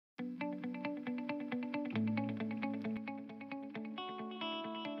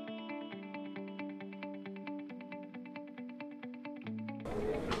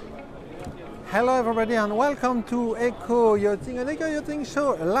Hello everybody and welcome to Eco Yachting, an Eco Yachting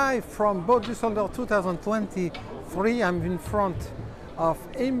show live from Boat Düsseldorf 2023. I'm in front of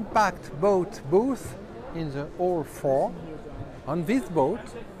IMPACD Boat booth in the Hall 4. On this boat,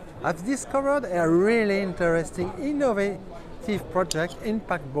 I've discovered a really interesting, innovative project,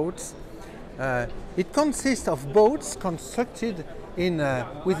 IMPACD Boats. It consists of boats constructed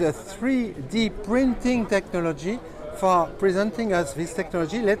with a 3D printing technology. For presenting us this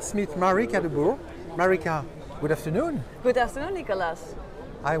technology, let's meet Marika de Boer. Marika, good afternoon. Good afternoon, Nicolas.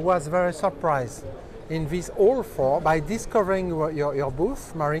 I was very surprised in this Hall 4 by discovering your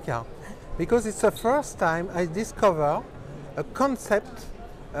booth, Marika, because it's the first time I discover a concept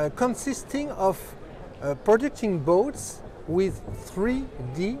consisting of producing boats with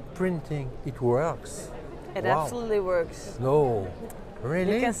 3D printing. It works. It Wow. absolutely works. No,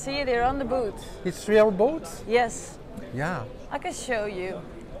 really? You can see it here on the boat. It's real boats? Yes. Yeah. I can show you.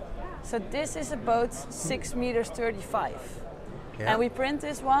 So this is a boat 6 meters 35. Yeah. And we print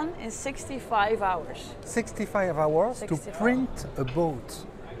this one in 65 hours. 65 hours 65. to print a boat,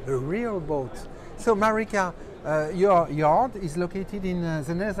 a real boat. So Marika, your yard is located in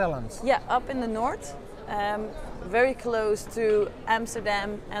the Netherlands. Yeah, up in the north, very close to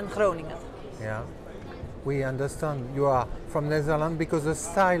Amsterdam and Groningen. Yeah. We understand you are from Netherlands because the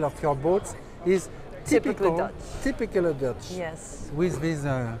style of your boats is typical Dutch. Yes. With this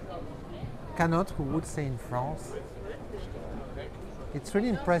canot, we would say in France. It's really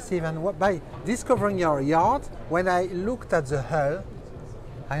impressive, and by discovering your yard, when I looked at the hull,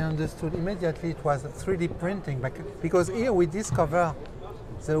 I understood immediately it was 3D printing, because here we discover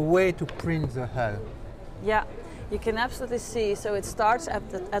the way to print the hull. Yeah, you can absolutely see. So it starts at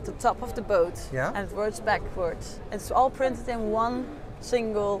the top of the boat, yeah, and it works backwards. It's all printed in one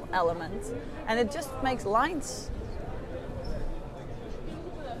single element, and it just makes lines.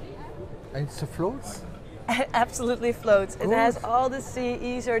 And it floats? It absolutely floats. Good. It has all the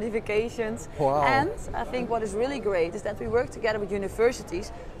CE certifications. Wow. And I think what is really great is that we work together with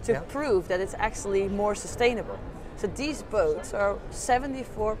universities to prove that it's actually more sustainable. So these boats are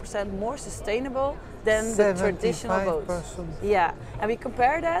 74% more sustainable than the traditional boats. Yeah, and we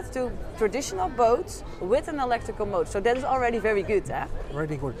compare that to traditional boats with an electrical motor. So that is already very good.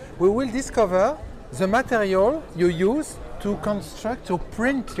 Very good. We will discover the material you use to construct, to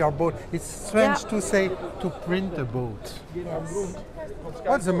print your boat. It's strange to say to print a boat. Yes.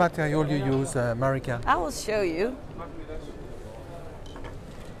 What's the material you use, Marika? I will show you.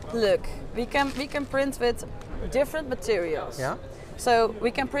 Look, we can print with different materials. Yeah. So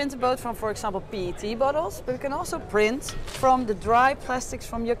we can print a boat from, for example, PET bottles, but we can also print from the dry plastics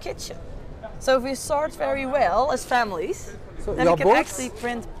from your kitchen. So if we sort very well as families, so then we can actually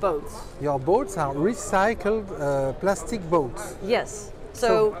print boats. Your boats are recycled plastic boats. Yes.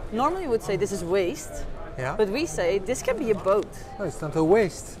 So normally we would say this is waste, but we say this can be a boat. No, it's not a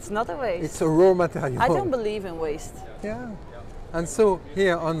waste. It's not a waste. It's a raw material. I don't believe in waste. Yeah. And so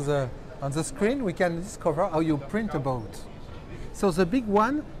here on the screen we can discover how you print a boat. So the big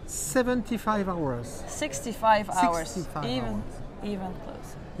one, 75 hours. 65 hours. 65 even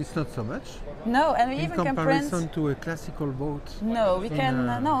closer. It's not so much. No, and we in even can print. In comparison to a classical boat. No, we can.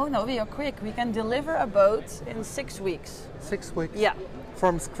 No, we are quick. We can deliver a boat in 6 weeks. 6 weeks. Yeah.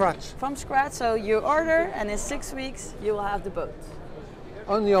 From scratch. From scratch. So you order, and in 6 weeks you will have the boat.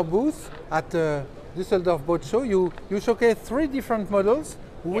 On your booth at the Düsseldorf Boat Show, you showcase 3 different models.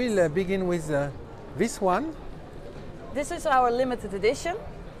 We'll begin with this one. This is our limited edition.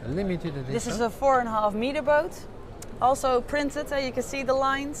 Limited edition. This is a 4.5 meter boat. Also printed, you can see the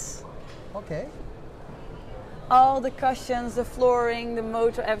lines. Okay. All the cushions, the flooring, the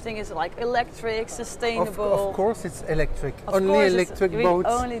motor, everything is like electric, sustainable. Of course it's electric. Of only electric boats.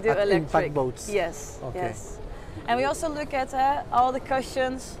 We only do at electric IMPACD Boats. Yes, okay. yes. And we also look at all the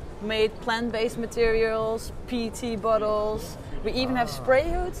cushions made plant-based materials, PET bottles. We even have spray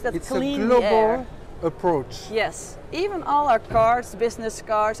hoods that clean the air. It's a global approach. Yes, even all our cards, business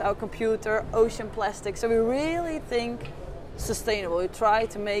cards, our computer, ocean plastic. So we really think sustainable. We try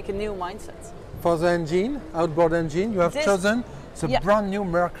to make a new mindset. For the engine, outboard engine, you have chosen the brand new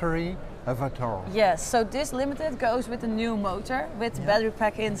Mercury Avatar. Yes, so this limited goes with a new motor with battery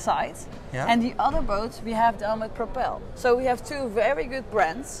pack inside. Yeah. And the other boats we have done with Propel. So we have 2 very good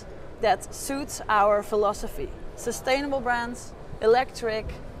brands that suits our philosophy. Sustainable brands, electric,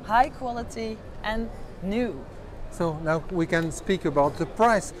 high quality and new. So now we can speak about the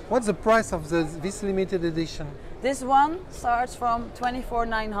price. What's the price of this limited edition? This one starts from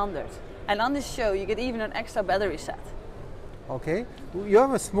 24,900. And on this show you get even an extra battery set. Okay. You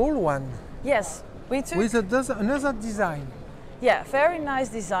have a small one. Yes, we took... With another design. Yeah, very nice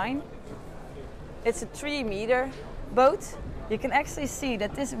design. It's a 3-meter boat. You can actually see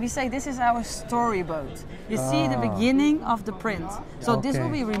that we say this is our story boat. You see the beginning of the print. So this will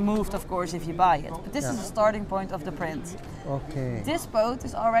be removed, of course, if you buy it. But this is the starting point of the print. Okay. This boat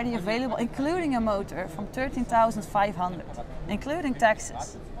is already available, including a motor, from 13,500, including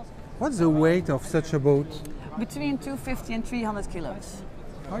taxes. What's the weight of such a boat? Between 250 and 300 kilos.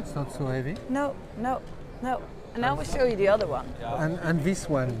 Oh, it's not so heavy. No. And now we'll show you the other one. And this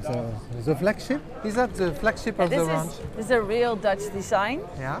one, the flagship? Is that the flagship of the ranch? This is a real Dutch design.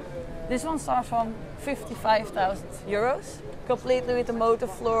 Yeah. This one starts from 55,000 euros, completely with the motor,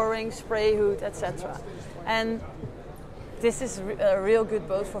 flooring, spray hood, etc. And this is a real good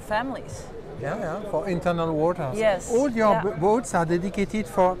boat for families. Yeah, for internal waters. Yes. All your boats are dedicated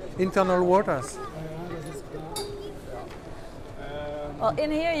for internal waters. Well,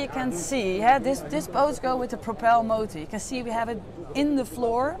 in here you can see, this boats go with the propel motor. You can see we have it in the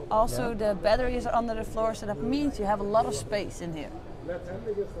floor. Also the batteries are under the floor, so that means you have a lot of space in here.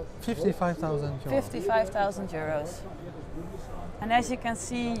 55,000 euros. 55,000 euros. And as you can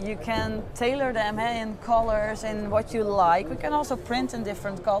see, you can tailor them in colors and what you like. We can also print in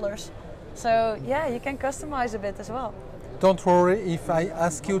different colors. So yeah, you can customize a bit as well. Don't worry if I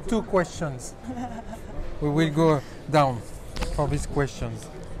ask you 2 questions. We will go down for these questions.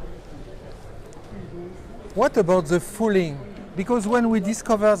 What about the fouling? Because when we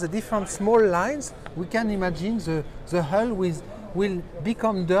discover the different small lines, we can imagine the hull will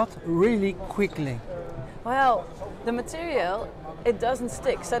become dirt really quickly. Well, the material, it doesn't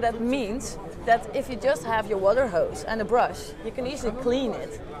stick. So that means that if you just have your water hose and a brush, you can easily clean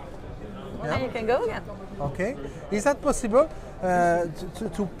it. Yeah. And you can go again. Okay. Is that possible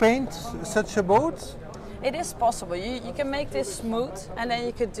to paint such a boat? It is possible. You can make this smooth and then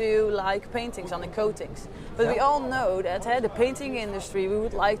you could do like paintings on the coatings. But we all know that the painting industry, we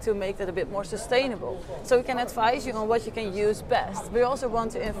would like to make that a bit more sustainable. So we can advise you on what you can use best. We also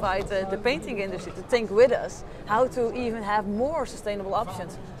want to invite the painting industry to think with us how to even have more sustainable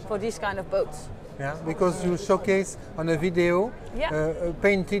options for these kind of boats. Yeah, because you showcase on a video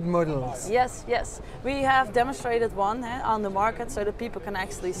painted models. Yes. We have demonstrated one on the market so that people can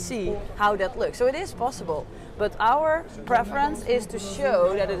actually see how that looks. So it is possible, but our preference is to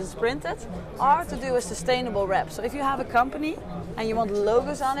show that it is printed or to do a sustainable wrap. So if you have a company and you want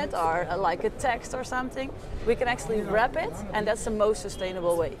logos on it or like a text or something, we can actually wrap it, and that's the most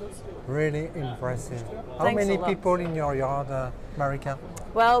sustainable way. Really impressive. How Thanks many a lot. people in your yard, Marika?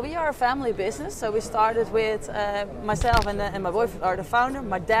 Well, we are a family business, so we started with myself and my boyfriend are the founder.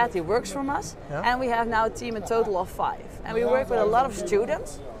 My dad, he works from us, and we have now a team in total of 5. And we work with a lot of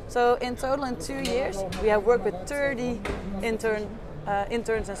students. So in total, in 2 years, we have worked with 30 interns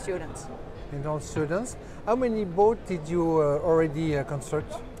and students. And all students. How many boats did you already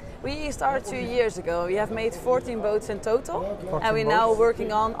construct? We started 2 years ago. We have made 14 boats in total, 14 and we're now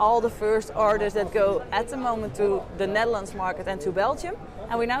working on all the first orders that go at the moment to the Netherlands market and to Belgium.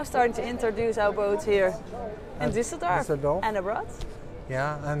 And we're now starting to introduce our boats here in Düsseldorf and abroad.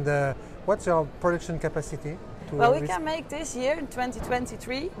 Yeah, and what's your production capacity? Well, we can make this year, in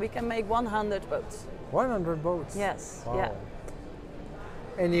 2023, we can make 100 boats. 100 boats? Yes, wow. yeah.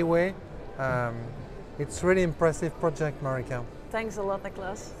 Anyway, it's really impressive project, Marika. Thanks a lot,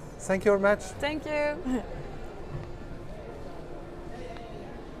 Niklas. Thank you very much. Thank you.